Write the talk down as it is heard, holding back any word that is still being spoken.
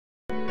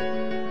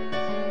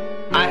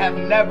have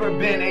never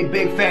been a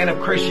big fan of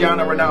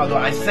Cristiano Ronaldo.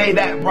 I say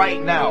that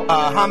right now.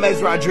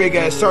 James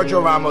Rodriguez,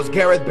 Sergio Ramos,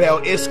 Gareth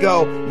Bale,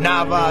 Isco,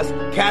 Navas,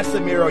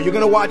 Casemiro. You're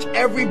going to watch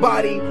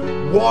everybody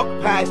walk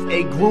past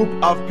a group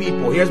of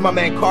people. Here's my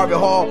man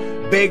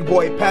Carvajal, big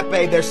boy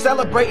Pepe. They're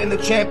celebrating the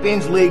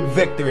Champions League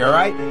victory, all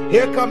right?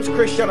 Here comes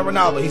Cristiano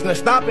Ronaldo. He's going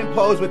to stop and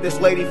pose with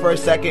this lady for a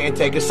second and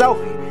take a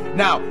selfie.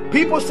 Now,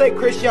 people say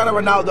Cristiano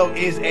Ronaldo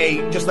is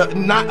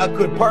not a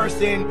good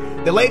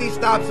person. The lady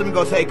stops him and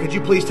goes, hey, could you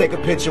please take a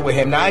picture with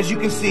him? Now, as you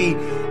can see,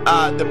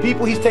 the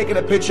people he's taking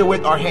a picture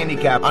with are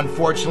handicapped.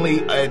 Unfortunately,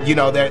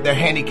 they're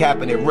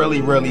handicapped, and it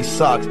really, really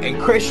sucks. And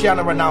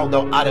Cristiano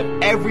Ronaldo, out of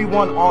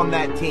everyone on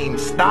that team,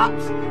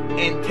 stops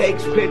and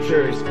takes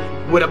pictures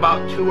with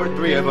about 2 or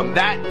 3 of them.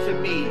 That, to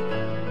me,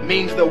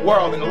 means the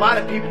world. And a lot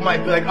of people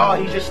might be like, oh,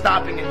 he's just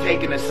stopping and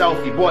taking a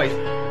selfie. Boys,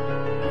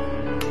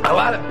 a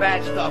lot of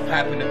bad stuff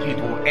happened to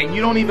people, and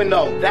you don't even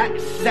know.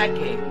 That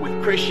second with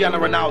Cristiano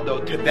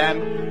Ronaldo, to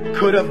them,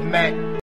 could have meant